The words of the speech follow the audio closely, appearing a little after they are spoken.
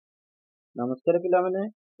नमस्कार पिलामाने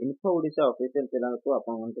info Odisha official channel को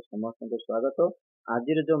आपन समस्त को स्वागत।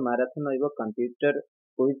 आज जो मैराथन रहिबो कंप्यूटर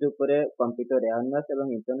क्विज ऊपर कंप्यूटर अवेयरनेस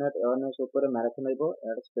एवं इंटरनेट अवेयरनेस ऊपर मैराथन रहिबो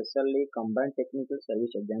eight specially combined technical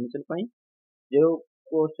service examination पई जो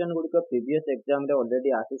क्वेश्चन गुडी को प्रीवियस एग्जाम रे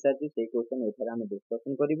ऑलरेडी आसी साची से क्वेश्चन एथरा हम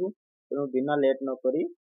डिस्कशन करिवु। तेणु बिना लेट न करी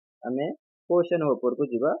हमें क्वेश्चन ऊपर को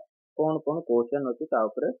जीवा कौन कौन क्वेश्चन अछि ता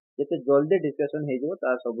ऊपर जते जल्दी डिस्कशन हे जिवो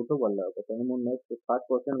ता सबुठो भल लागो। तेणु मु नेक्स्ट फर्स्ट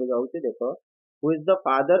क्वेश्चन को जाउछि। देखो, who is the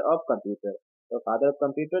father of computer? तो father of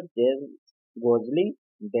computer James गोजलिंग,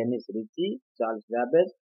 Dennis Ritchie, Charles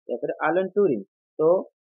Babbage या फिर एलन ट्यूरिंग। तो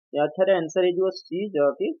याथरे आंसर हे जिवो सी,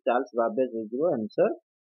 जो कि चार्ल्स बैबेज हे जिवो answer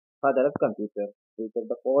father of computer. Which of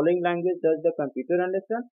the following language does the computer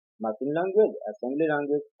understand? Machine language, assembly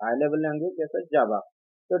language, high level language या फिर Java।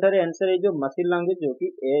 तो इधर आंसर है जो मशीन लैंग्वेज, जो कि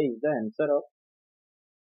A is the answer of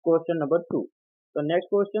question number 2। So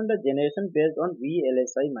next question, the generation based on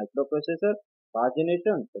VLSI microprocessor, first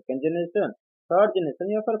generation, second generation, third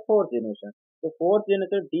generation या फिर fourth generation। तो fourth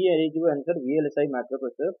generation D है जो answer VLSI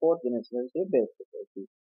microprocessor fourth generation से based होती है।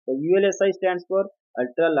 तो VLSI stands for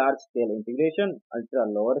ultra large scale integration, ultra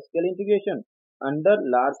lower scale integration, under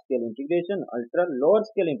large scale integration, ultra lower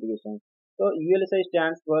scale integration। तो VLSI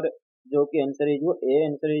stands for जो कि answer है जो A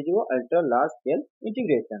आंसर है जो ultra large scale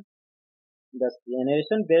integration। The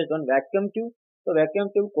generation based on vacuum tube। तो vacuum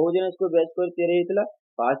tube को generation को बेस पर तैयार होइतला,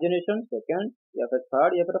 फर्स्ट जनरेशन, सेकंड या फिर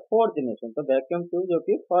थर्ड या फिर फोर्थ जनरेशन। तो वैक्यूम ट्यूब जो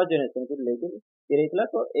कि फर्स्ट जनरेशन को लेके तैयार होइतला,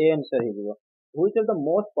 तो ए आंसर हे जिवो। Which is the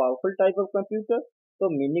most powerful type of computer? तो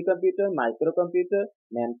mini computer, micro computer,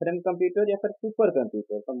 mainframe computer या फिर सुपर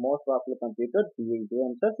कंप्यूटर। तो most powerful computer D is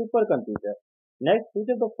answer super computer. Next, which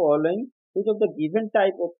of the following, which of the given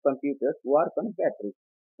type of computers work on battery?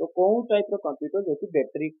 तो कौन type रो computer जो कि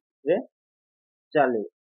battery रे चले,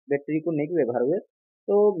 battery को नहीं व्यवहार हुए?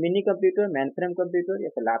 तो मिनी कंप्यूटर, मेनफ्रेम कंप्यूटर या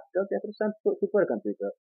फिर लैपटॉप या फिर सुपर कंप्यूटर।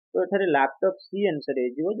 तो एठारे लैपटॉप सी आंसर हे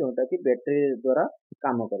जिवो, जोटा कि बैटरी द्वारा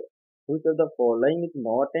काम करे। Which of the following is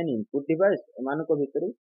not an input device? एमान को भीतर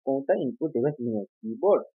कोनटा इनपुट डिवाइस नहीं है?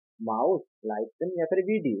 कीबोर्ड, माउस, लाइट पेन या फिर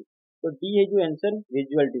वीडियो। तो डी है जो आंसर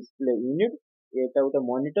विजुअल डिस्प्ले यूनिट। एटा गोटे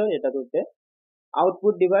मॉनिटर, एटा गोटे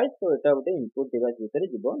आउटपुट डिवाइस। तो एटा गोटे इनपुट डिवाइस भीतर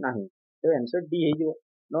जीवो नाही। तो आंसर डी है जिवो।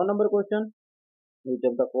 9 number question, which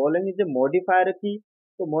of the following is a modifier key?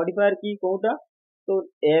 तो modifier key कोटा? तो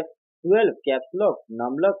F12 caps lock,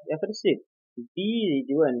 num lock या फिर shift। D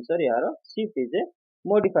जो आंसर यार shift is a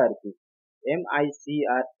modifier key।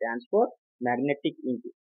 MICR stands for magnetic ink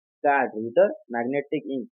card reader,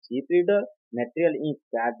 magnetic ink chip reader, material ink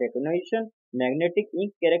card recognition, magnetic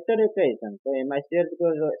ink character recognition। तो MICR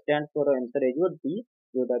को stands for answer है जो D,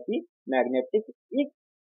 जोटा कि magnetic ink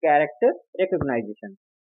character recognition।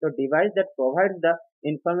 तो device that provides the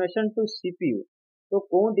information to CPU. तो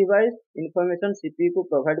कौन device information CPU को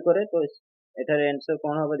प्रोवाइड करे? तो एठारे आंसर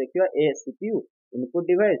कौन होबो देखियो, ए सीपीयू इनपुट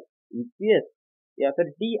डिवाइस, ईपीएस या फिर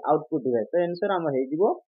डी आउटपुट डिवाइस। तो आंसर हम हे जिवो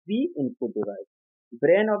B input device.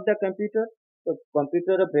 Brain of the computer. तो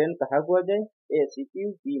कंप्यूटर ब्रेन कहा हुआ जाए? ए सीपीयू,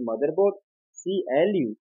 बी मदरबोर्ड, सी एलयू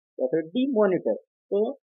या फिर डी मॉनिटर। तो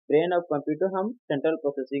ब्रेन ऑफ कंप्यूटर हम सेंट्रल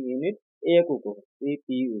प्रोसेसिंग यूनिट ए को कहो,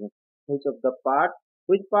 CPU. which of the part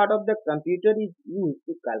which part of the computer is used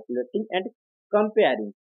to calculating and comparing?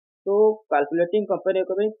 तो कैलकुलेटिंग कंपेयर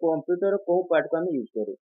करें computer को part को हम यूज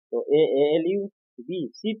करें? तो ए एएलयू, बी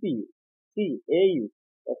सीपीयू, सी एयू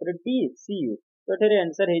या फिर डी सीयू। तो तेरे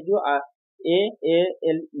आंसर है जो ए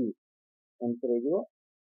एएलयू आंसर है जो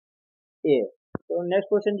ए। तो next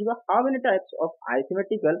question ji, how many types of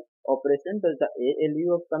arithmetical operation does the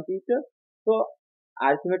ALU of computer? तो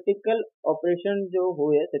अरिथमेटिकल ऑपरेशन जो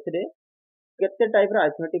हुए सेथरे केते टाइप रा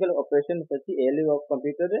अरिथमेटिकल ऑपरेशन अछि एएलयू ऑफ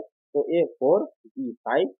कंप्यूटर रे? तो ए 4, बी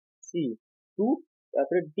 5, सी 2 या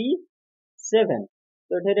फिर डी 7।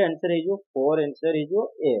 तो एठरे आंसर है जो 4 आंसर है जो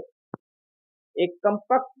ए। एक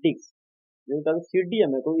कंपैक्ट डिस्क जोटा सीडी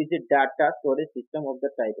हमें को is data storage system of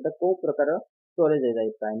the type the को प्रकार स्टोरेज है,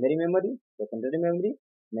 primary memory, secondary memory,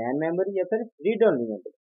 man memory या फिर रीड ओनली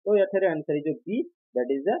मेमोरी। तो एठरे आंसर है जो B,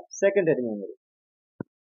 that is the secondary memory.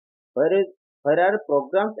 Where are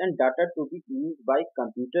programs and data to be used by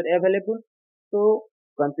computer available? तो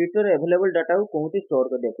computer available data को कौन सी store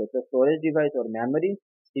कर देते हैं? तो स्टोरेज डिवाइस और मेमोरी,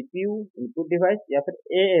 सीपीयू इनपुट डिवाइस या फिर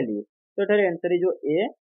एएलयू। तो इधर आंसर है जो ए,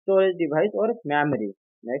 स्टोरेज डिवाइस और memory.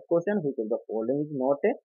 Next question, which of the following is not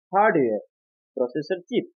a hardware? Processor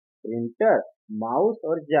chip, printer, mouse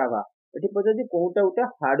और जावा। एठी पचासी कोनटा उटा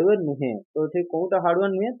हार्डवेयर नुहे? तो एठी कोनटा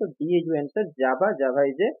हार्डवेयर नुहे? तो D is answer Java. Java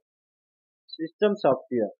is a system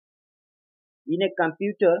software. In a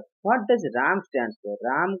computer what does RAM stands for?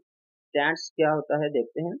 RAM stands क्या होता है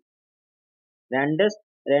देखते हैं।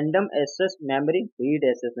 Random access memory, read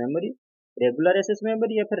access memory, regular access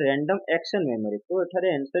memory या फिर रैंडम एक्शन मेमोरी। तो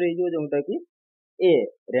एठारे answer हे जोटा कि a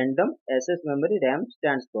random access memory RAM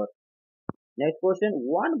stands for. Next question,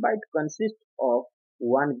 one byte consist of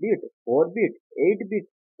one bit, four bit, eight bit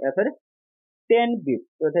या फिर 10 bit.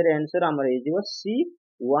 तो एठारे आंसर हमर हे जिवो सी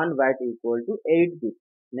one byte equal to 8 bit.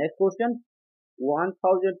 Next question,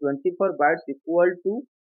 1024 bytes equal to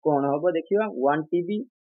कौन हम देखिए 1 TB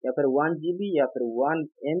या फिर 1 जीबी या फिर 1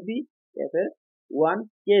 एमबी या फिर 1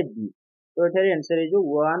 केबी। तो एठारे आंसर है जो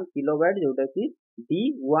 1 किलोबाइट जोटा कि D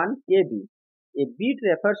 1 KB. A beat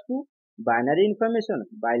refers to binary information,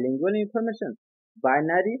 bilingual information,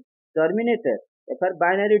 binary terminator या फिर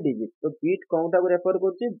बाइनरी डिजिट। तो बीट कौन को रेफर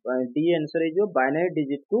करछि, डी आंसर है जो बाइनरी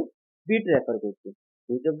डिजिट को बीट रेफर करछि।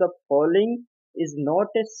 Which of the following is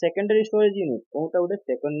not a secondary storage unit, Kota उडे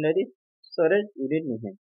secondary storage unit नहीं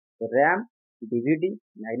है। RAM, DVD,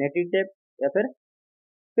 magnetic tape या फिर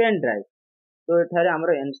पेन ड्राइव। तो एठारे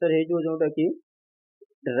हमर आंसर है जो जोटा कि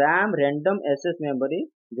RAM रैंडम एक्सेस मेमोरी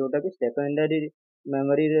जोटा कि सेकेंडरी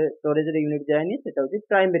मेमोरी स्टोरेज रे यूनिट जायनी सेटा होची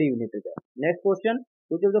प्राइमरी यूनिट जाय। Next question,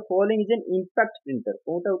 which of the following is an impact printer,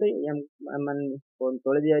 Kota उडे मन कोन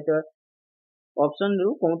तोले दिया है ऑप्शन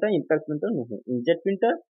रु कोटा इंपैक्ट प्रिंटर नहीं। इंजेट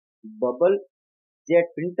printer, bubble jet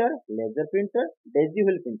printer, laser printer, Daisy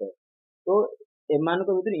wheel printer. तो एमान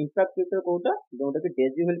को भीतर इंपैक्ट प्रिंटर कोटा जोटा कि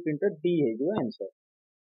डेजी व्हील प्रिंटर डी है जो answer.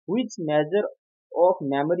 Which measure of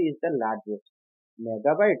memory is the largest,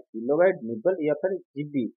 megabyte, kilobyte, nibble या फिर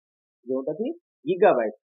जीबी जोटा कि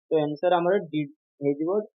गीगाबाइट। तो आंसर हमर डी है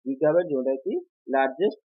जो गीगाबाइट जोटा कि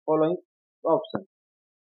largest following option.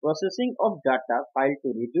 Processing of data file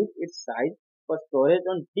to reduce it's size for storage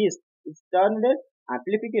on disc is termed as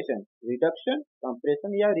amplification, reduction,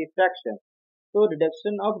 compression या रिफ्रैक्शन। तो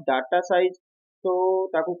रिडक्शन ऑफ डाटा साइज तो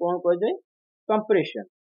ताकू कौन कह जाए compression,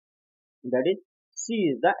 that is C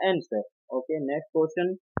is the answer. Okay next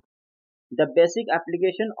question, the basic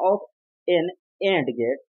application of N and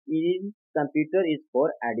get in computer is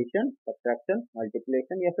for addition, subtraction,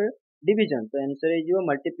 multiplication या फिर division. तो answer is your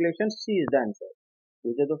multiplication, C is the answer.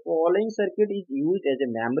 which of the following circuit is used as a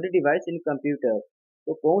memory device in computer।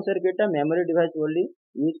 तो कौन circuit memory device बोली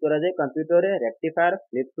use करा जाए computer रे, rectifier,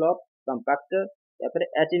 flip flop, compactor या फिर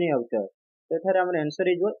attenuator. तो एथारे हमर answer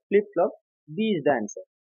is flip flop, B is the answer.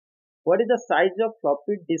 What is the size of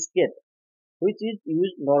floppy Diskit which is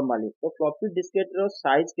used normally. तो फ्लॉपी डिस्केट रो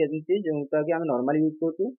साइज केमती जोटा कि हम नॉर्मली यूज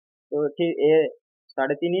करछु। तो एठी ए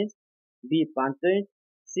 3.5 इंच, बी 5 इंच,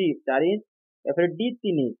 सी 4 इंच या फिर डी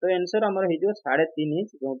 3 इंच। तो आंसर हमर हे जो 3.5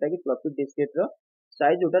 इंच जोटा कि फ्लॉपी डिस्केट रो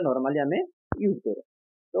साइज जोटा नॉर्मली हमें यूज करो।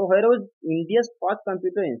 तो where was India's first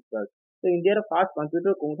computer installed. तो इंडिया रो फर्स्ट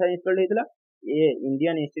कंप्यूटर कोठा installed हेतला, A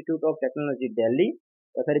Indian institute of technology Delhi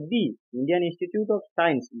या फिर B Indian institute of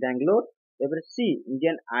science Bangalore या फिर सी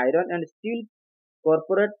Indian iron and steel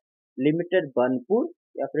corporate limited Burnpur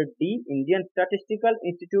या फिर D Indian statistical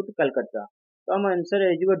institute Calcutta. तो हम आंसर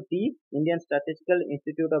है जो D Indian statistical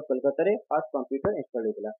institute of Calcutta रे first computer installed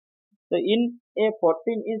हेतला। So in a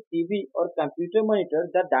 14-inch TV or computer monitor,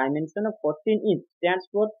 the dimension of 14 inch stands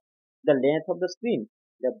for the length of the screen,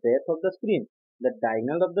 the breadth of the screen, the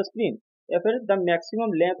diagonal of the screen, या फिर the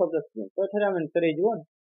maximum length of the screen। तो इधर हम answer है जो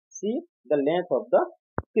C the length of the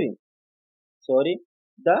screen, sorry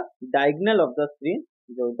the diagonal of the screen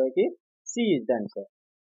जोटा कि C is the answer।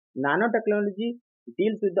 Nanotechnology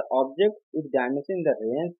deals with the object with dimension in the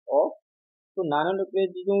range of। तो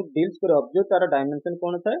nanotechnology जो deals करे ऑब्जेक्ट तारा dimension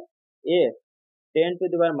कौन सा है, ए 10 to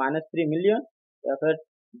the power -3 million या फिर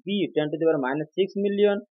B 10 to the power -6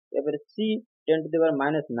 million या फिर सी 10 to the power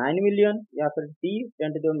 -9 मिलियन या फिर D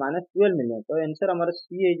 10 to the power -12 million. तो आंसर हमारा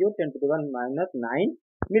सी है जो 10 to the power -9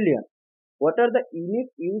 million. What are the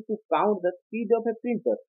unit used to count the speed of A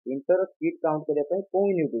printer. Printer speed count करे पे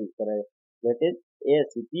कौन यूनिट यूज करे, that is a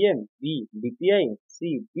CPM, B DPI,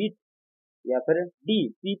 C beat या फिर डी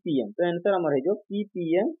पीपीएम। तो answer हमारा है जो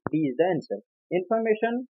ppm, D is the answer.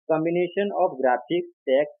 Information combination of graphics,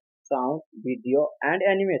 text, sound, video and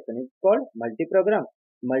animation is called multi-program,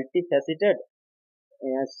 multifaceted,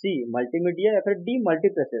 C multimedia या फिर D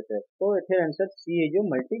multiprocessor। तो इथे आंसर C है जो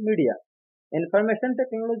multimedia। Information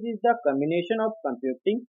technology is the combination of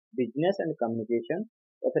computing, business and communication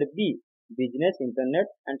या फिर B business,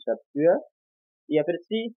 internet and software या फिर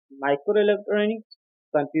C microelectronics,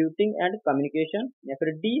 computing and communication या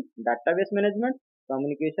फिर D database management,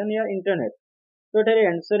 communication या internet। तो एठारे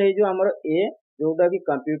आंसर है जो हमर ए जोटा कि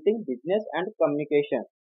कंप्यूटिंग, बिजनेस एंड कम्युनिकेशन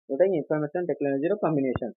जोटा कि information technology row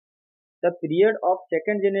combination. The period of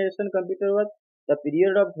second generation computer was, the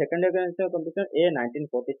period of second generation computer A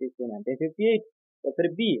 1946 to 1958 या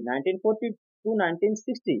फिर बी 1940 टू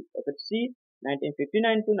 1960 या फिर सी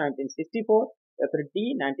 1959 to 1964 After D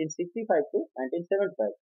 1965 to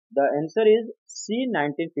 1975. The answer is C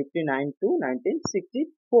 1959 to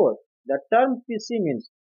 1964. The term PC means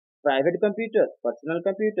private computer, personal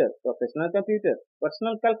computer, professional computer,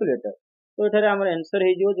 personal calculator. So एठारे आमर answer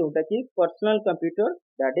हे जो जोटा कि personal computer,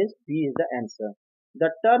 that is B is the answer. The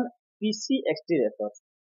term PCXT refers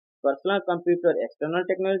personal computer external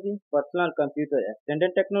technology, personal computer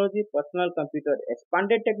extended technology, personal computer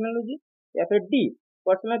expanded technology या फिर D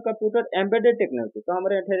personal computer embedded technology. तो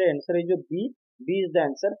हमारे एठारे आंसर है जो B is the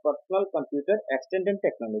answer personal computer extended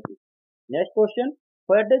technology. Next question,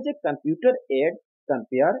 where does a computer add,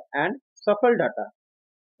 compare and shuffle data?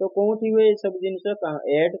 तो कौन थी हुए सब जिनस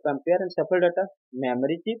add, compare and shuffle data?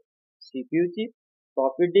 memory chip, CPU chip,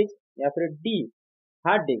 floppy disk या फिर D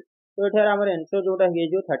hard disk. तो एठार आमर answer जोटा है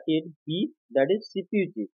जो 38 B, that is CPU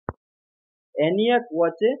chip. ENIAC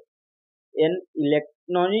was an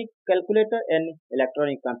electronic calculator, an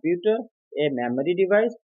electronic computer, a memory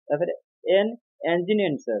device या फिर an engine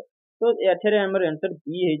answer. तो एठार आमर आंसर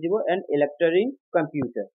B है जो an electronic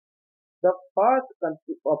computer. The first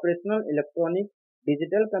operational electronic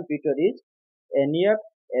digital computer is ENIAC,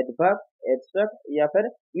 EDVAC, EDSAC या फिर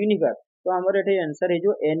UNIVAC. तो हमारे एठे आंसर है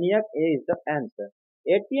जो ENIAC A is the answer.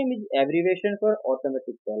 ATM is abbreviation for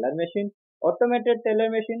automatic teller machine, automated teller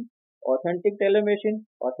machine, authentic teller machine,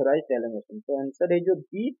 authorized teller machine. तो answer है जो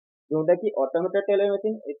B जोटा कि automated teller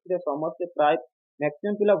machine. इसलिए समस्त प्राय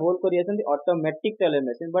मैक्सिमम पिला भूल करी आछंती automatic teller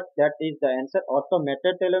machine, but that is the answer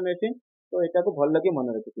automated teller machine. तो एटा को भल लगे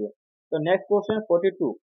मन रखिथिए. So next question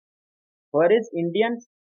 42. Where is Indian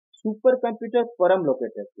supercomputer forum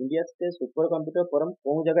located? India से supercomputer forum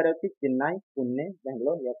कौन जगह रहती? चेन्नई, पुणे,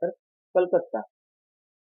 बेंगलोर या फिर कलकत्ता.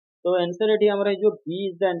 तो आंसर एटी हमर जो B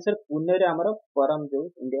is the answer Pune रे हमर forum जो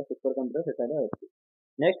इंडिया supercomputer सेटारे अछि.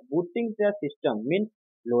 Next, booting the system means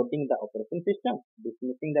loading the operation system,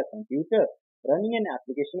 dismissing the computer, running an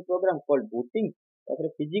application program called booting, or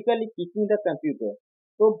physically kicking the computer.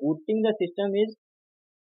 So booting the system is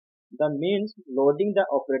the means loading the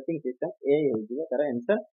operating system. A is the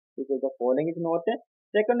answer because the following is not a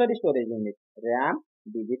secondary storage unit: RAM,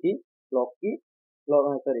 DVD, floppy,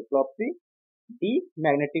 D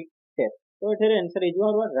magnetic tape. So here answer is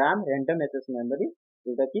your RAM random access memory.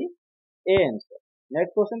 So that is A answer.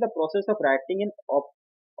 Next question, the process of writing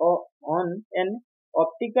on an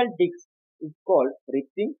optical disc is called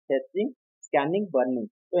ripping, testing, scanning, burning.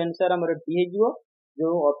 तो answer हमारा D है जो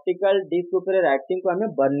optical disc ऊपर writing को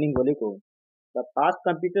हमें burning बोली को. The first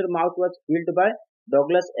computer mouse was built by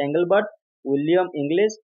Douglas Engelbart, William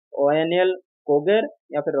English, ओएनएल कोगेर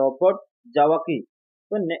या फिर रॉबर्ट जावाकी.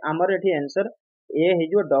 तो हमारे एठी आंसर ए है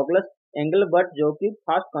जो डगलस एंगलबर्ट जो कि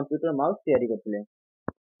फर्स्ट कंप्यूटर माउस तैयारी करथिले.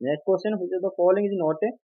 Next question, which of the following is not a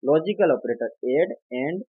logical operator? Add,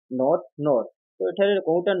 and, not, nor. तो एठारे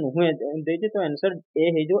कोउटा नुहे देछि. तो आंसर ए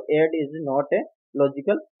है जो add is not a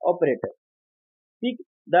logical operator. Pick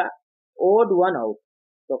the odd one out.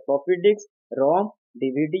 तो floppy disk, ROM,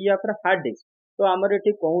 DVD या फिर hard disk. तो हमारे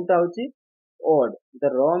एठी कोउटा होछि odd.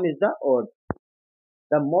 The ROM is the odd.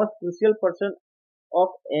 The most crucial portion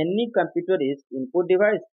of any computer is input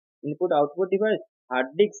device, input output device,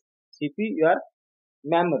 hard disk, CPU or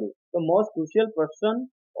memory. The most crucial portion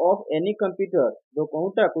of any computer, the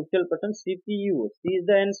counter crucial portion CPU. C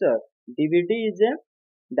is the answer. DVD is a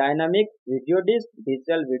dynamic video disk,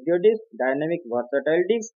 digital video disk, dynamic versatile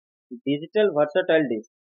disk, digital versatile disk.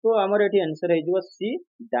 तो हमारे एठी answer है जो C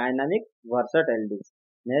dynamic versatile disk.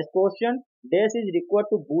 Next question, dash is required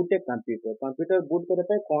to boot a computer. Computer boot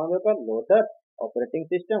करता है कौन होगा? Loader, operating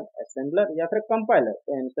system, assembler या फिर कंपाइलर.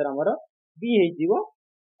 तो आंसर हमारा बी है जीवो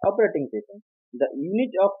operating system. The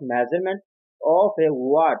unit of measurement of A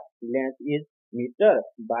watt length is metre,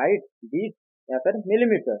 bite, beat या फिर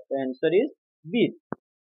मिलीमीटर. तो answer is beat.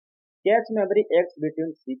 Cache memory x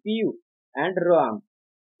between CPU and ROM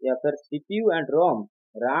या फिर CPU and Rome,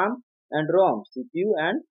 RAM and Rome, CPU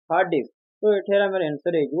and hard disk. तो एठेरा मेरा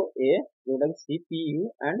answer है जो ए जोटा सीपीयू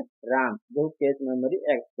एंड RAM जो कैश मेमोरी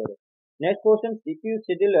एक्ट करे. Next question, CPU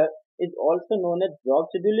scheduler is also known as job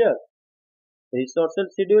scheduler, resource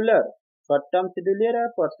scheduler, short term scheduler और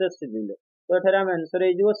process scheduler. तो एठेरा मेरा आंसर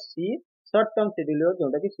है जो सी शॉर्ट टर्म शेड्यूलर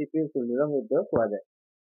जोटा कि सीपीयू शेड्यूलर मध्ये कुआ जाय.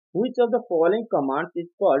 Which of the following commands is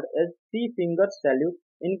called as three finger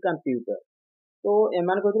salute in computer? तो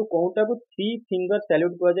एमान को कोउटा को थ्री फिंगर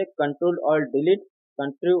सैल्यूट को जाय. Control alt delete,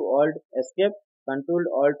 control alt escape, control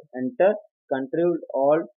alt enter, control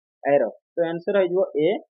alt arrow. तो आंसर है जो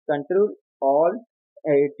ए control alt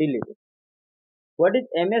delete. What is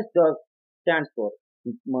MS DOS stands for?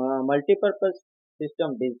 Multipurpose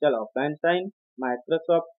system digital offline sign,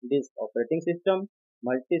 Microsoft disk operating system,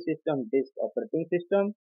 multi system disk operating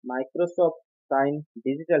system, Microsoft sign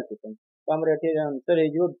digital system तो हमर एठी answer है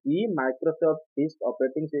जो B Microsoft disk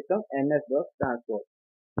operating system MS DOS transport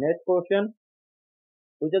next question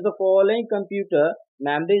which of the following computer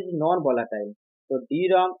memory is non-volatile so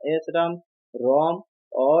DRAM SRAM ROM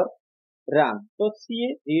or RAM so C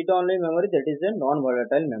read only memory that is a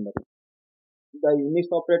non-volatile memory the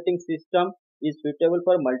Unix operating system is suitable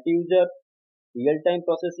for multi-user real-time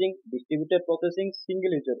processing distributed processing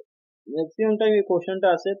single user maximum time ये question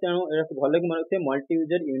टा आसे तेणु भले कि मन रखिए multi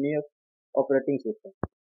user unique operating system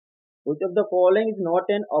which of the following is not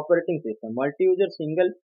an operating system multi user single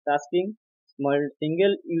tasking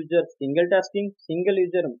single user single tasking single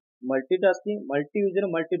user multitasking multi user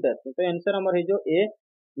multitasking तो answer हमारा है जो ए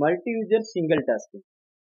multi user single tasking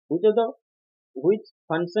which of the which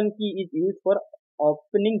function key is used for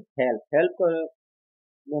opening help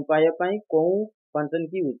पाया पाई कोउ function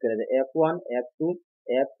की use करे F1 F2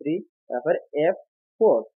 F3 या फिर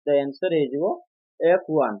F4 the answer है जो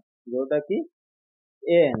F1 जोटा की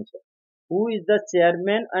A answer who is the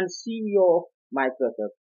chairman and CEO of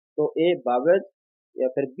Microsoft तो ए बाबेज या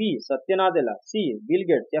फिर बी सत्य नादेला सी बिल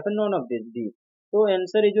गेट्स या फिर नॉन ऑफ दिस डी तो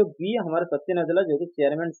आंसर है जो बी हमारा सत्य नादेला जो कि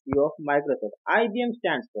chairman CEO of Microsoft IBM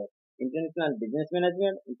stands for international business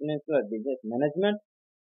management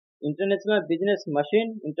international business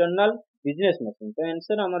machine internal business machine तो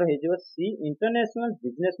आंसर हमारा है जो सी international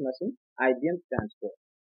business machine IBM stands for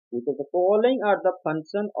which of the following are the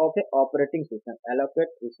function of a operating system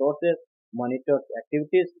allocate resources monitors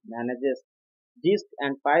activities manages disk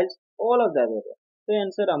and files all of the above तो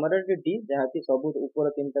answer हमारा D जहाँ की सब ऊपर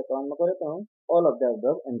तीन तक काम करे तो all of the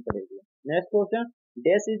above answer है next question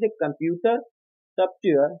dash is a computer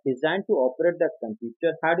software designed to operate the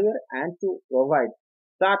computer hardware and to provide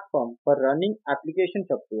platform for running application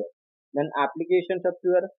software then application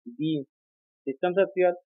software b system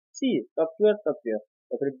software c software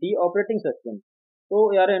और फिर D operating system तो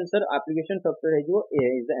यार answer application software है जो ए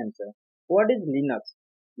is the answer what is Linux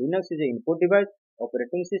Linux is a input device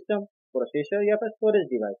operating system processor या फिर storage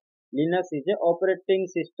device Linux is a operating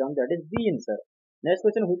system that is B answer next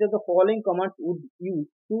question which of the following commands would you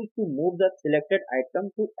choose to move the selected item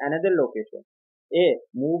to another location A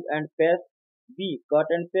move and paste B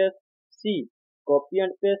cut and paste C copy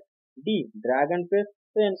and paste D drag and paste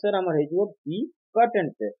तो answer हमारा है जो B cut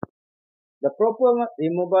and paste The proper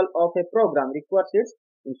removal of a program requires its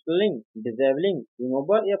installing, disabling,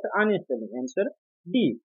 removal, या फिर uninstalling. Answer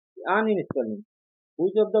D. Uninstalling.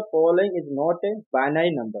 Which of the following is not a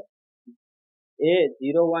binary number? A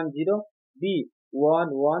 010, B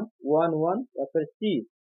 1111, या फिर C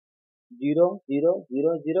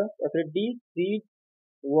 0000, या फिर D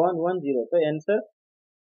 3110. तो answer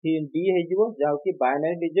D है जो जाओ कि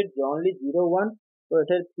binary digit जो only 01 तो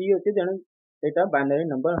एठे C होची तेणु एटा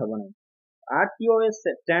binary number हबो नहीं RTOS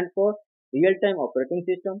stands for Real Time Operating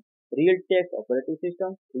System, Real Text Operating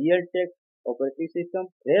System, Real Text Operating System,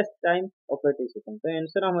 Rest Time Operating System. तो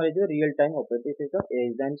आंसर हमारे जो Real Time Operating System A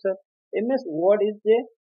is the answer. MS Word is a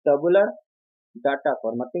tabular data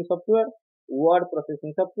formatting software, word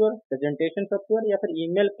processing software, presentation software या फिर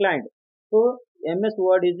email client. तो MS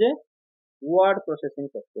Word is a word processing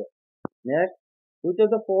software. Next, which of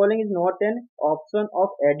the following is not an option of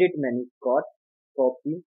edit menu? Cut,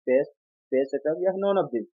 copy, paste. Page setup yeah none of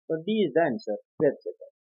this so D is the answer page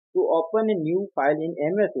setup to open a new file in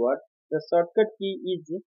MS Word the shortcut key is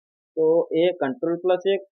so A control plus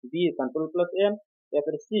X B control plus M या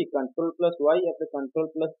फिर C control plus Y या फिर control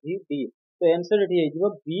plus G D so answer it is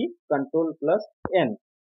B control plus M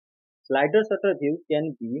slider shutter view can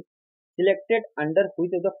be selected under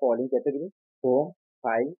which of the following category home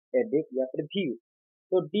file edit या फिर view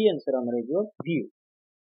so D answer हमारे जो view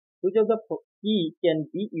which of the key can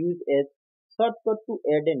be used as shortcut to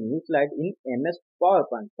add a new slide in MS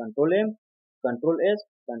PowerPoint Control M Control S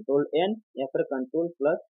Control N या फिर Control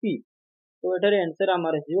plus P तो एटारे answer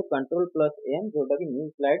हमारे जो Control plus N जोटा कि new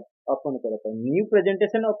slide open करे पे new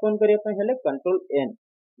presentation open करे पे हेले Control N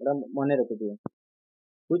बड़ा मने रखि दियो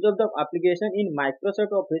which of the application in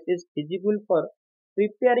Microsoft Office is feasible for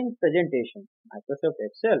preparing presentation Microsoft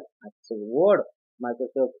Excel Microsoft Word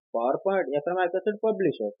Microsoft PowerPoint या फिर Microsoft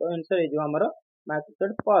Publisher तो आंसर है जो हमारा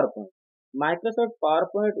Microsoft PowerPoint Microsoft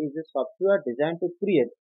PowerPoint is a software designed to create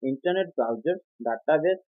internet browsers,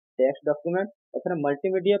 database, text document, और फिर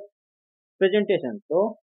multimedia presentation. तो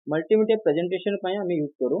multimedia presentation ପାଇଁ ଆମେ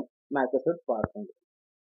use करू Microsoft PowerPoint.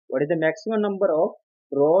 What is the maximum number of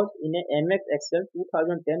rows in a MX Excel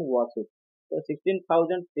 2010 worksheet? तो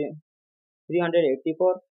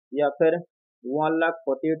 16,384 या फिर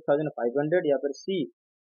 1,48,500 या फिर C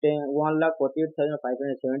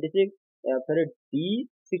 1,48,576 या फिर D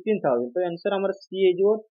 16,000 तो आंसर हमारा सी है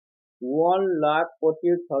जो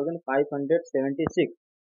 1,48,576.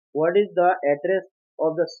 What is the address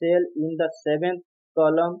of the cell in the seventh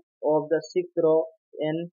column of the sixth row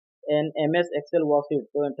in an MS Excel worksheet?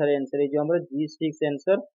 So answer is G6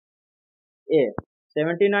 answer A.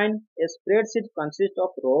 79. A spreadsheet consists of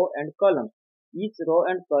row and columns. Each row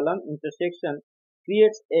and column intersection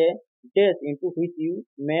creates a dash into which you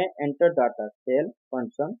may enter data, cell,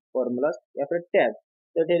 function, formulas, या फिर tab.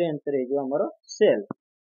 तो तेरे answer है जो हमारा cell.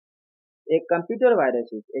 A computer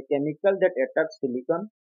virus is a chemical that attacks silicon,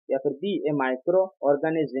 या फिर B, a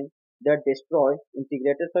microorganism that destroys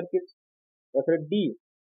integrated circuits, या फिर D,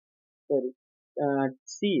 sorry,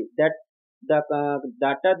 C, that the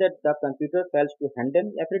data that the computer fails to handle,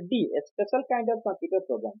 या फिर D, a special kind of computer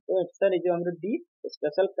program. तो answer is जो हमारा D, a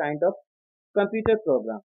special kind of computer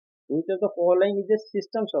program. Which of the following is a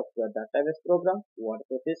system software? Database program, word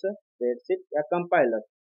processor, spreadsheet, या compiler.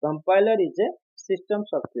 Compiler is a system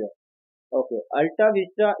software. Okay, अल्टा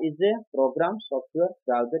Vista is a programme software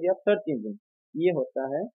browser या search engine. ये होता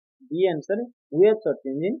है B answer web search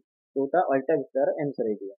engine. टोटा अल्टा Vista answer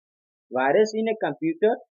है दिया. Virus in a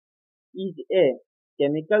computer is a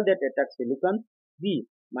chemical that attacks silicon. B,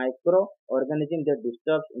 micro organism that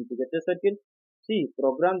disturbs integrated circuit. C,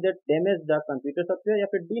 programme that damage the computer software. या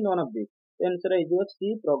फिर D, none of this. Answer है जो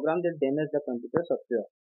सी, programme that damage the computer software.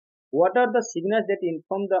 What are the signals that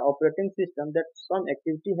inform the operating system that some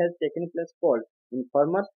activity has taken place called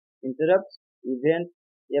informers, interrupts, events,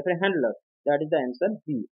 या फिर handlers? That is the answer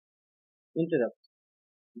B. Interrupts.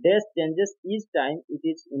 Dash changes each time it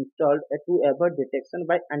is installed to avoid detection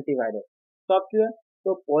by antivirus. Software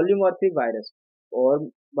तो polymorphic virus और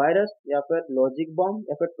virus या फिर logic bomb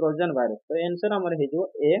या फिर trojan virus. तो answer हमारा है जो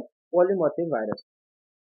A, polymorphic virus.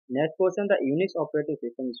 Next question, the Unix operating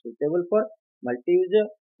system is suitable for multi-user,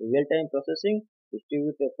 real-time processing,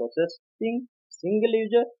 distributed processing, single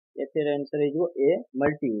user. या फिर आंसर है जो A,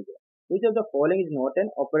 multi-user. Which of the following is not an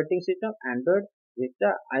operating system? Android, Vista,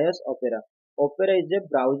 iOS, Opera. Opera is a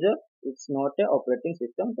browser, it's not a operating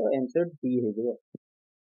system. तो answer D है जो.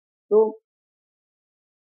 तो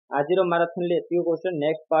आज marathon एति क्वेश्चन.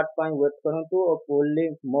 नेक्स्ट पार्ट पर wait करूँ और fully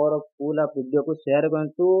मोर full video को शेयर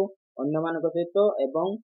करूँ अन्य मान सहित एवं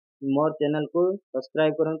मोर चैनल को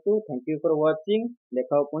सब्सक्राइब करूँ. Thank you for watching.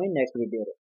 देखा पुणी नेक्स्ट वीडियो.